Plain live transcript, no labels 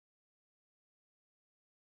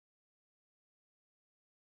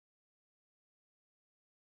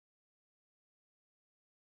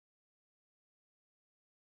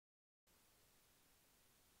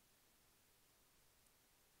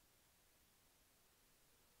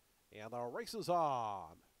And the race is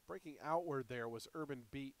on. Breaking outward there was Urban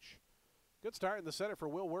Beach. Good start in the center for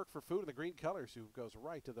Will Work for Food in the green colors, who goes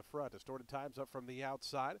right to the front. Distorted Times up from the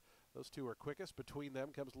outside. Those two are quickest. Between them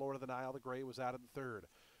comes Lord of the Nile. The gray was out in third.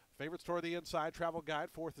 Favorites toward the inside. Travel Guide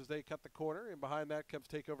fourth as they cut the corner. And behind that comes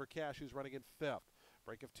Takeover Cash, who's running in fifth.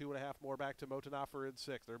 Break of 2.5 more back to Motanoffer in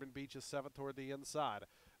sixth. Urban Beach is seventh toward the inside.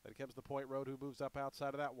 Then comes the Point Road, who moves up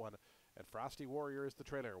outside of that one. And Frosty Warrior is the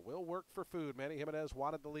trailer. Will Work for Food. Manny Jimenez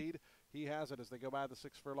wanted the lead. He has it as they go by the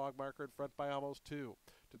 6 furlong marker in front by almost 2.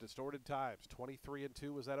 To Distorted Times.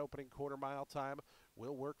 23-2 was that opening quarter mile time.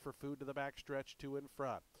 Will Work for Food to the back stretch, 2 in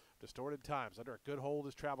front. Distorted Times under a good hold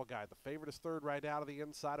is Travel Guide. The favorite is third right out of the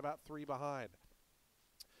inside, about 3 behind.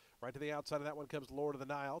 Right to the outside of that one comes Lord of the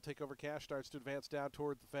Nile. Takeover Cash starts to advance down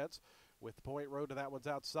toward the fence with the Point Road to that one's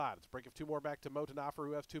outside. It's a break of 2 more back to Motanoffer,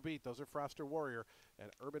 who has 2 beat. Those are Froster Warrior,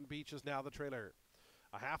 and Urban Beach is now the trailer.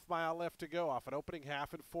 A half mile left to go off an opening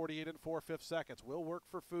half in 48 4/5 seconds. Will Work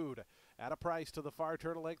for Food at a price to the far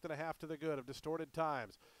turn, a length and a half to the good of Distorted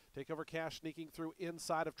Times. Takeover Cash sneaking through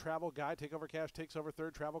inside of Travel Guide. Takeover Cash takes over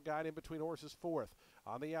third. Travel Guide in between horses fourth.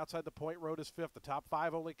 On the outside, the Point Road is fifth. The top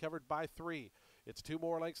 5 only covered by 3. It's 2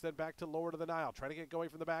 more lengths, then back to Lord of the Nile. Trying to get going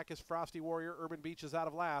from the back is Frosty Warrior. Urban Beach is out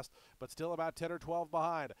of last, but still about 10 or 12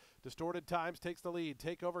 behind. Distorted Times takes the lead.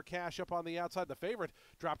 Takeover Cash up on the outside. The favorite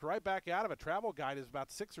dropped right back out of it. Travel Guide is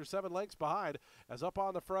about 6 or 7 lengths behind. As up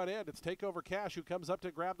on the front end, it's Takeover Cash who comes up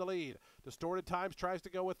to grab the lead. Distorted Times tries to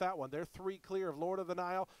go with that one. They're 3 clear of Lord of the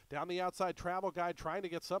Nile. Down the outside, Travel Guide trying to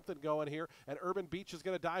get something going here, and Urban Beach is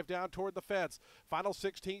going to dive down toward the fence. Final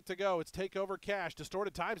 16th to go. It's Takeover Cash.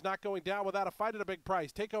 Distorted Times not going down without a fight at a big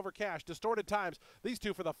price. Takeover Cash, Distorted Times. These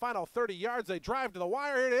two for the final 30 yards. They drive to the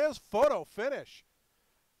wire. Here it is. Photo finish.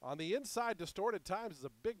 On the inside, Distorted Times is a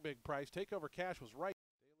big, big price. Takeover Cash was right.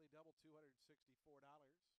 Daily double $264.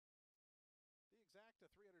 The exacta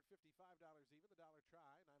 $355 even. The dollar try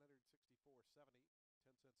 $964.70.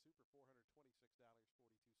 10-cent super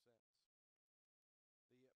 $426.42.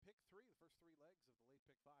 The pick 3, the first 3 legs of the late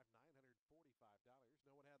pick 5, $945.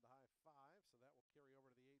 No one had the high 5, so that will carry over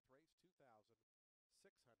to the 8th race, $2,657.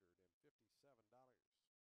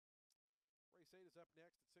 Race 8 is up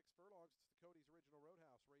next at 6 furlongs. It's the Cody's Original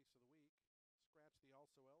Roadhouse race of the week. Scratch the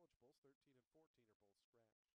also eligibles. 13 and 14 are both scratched.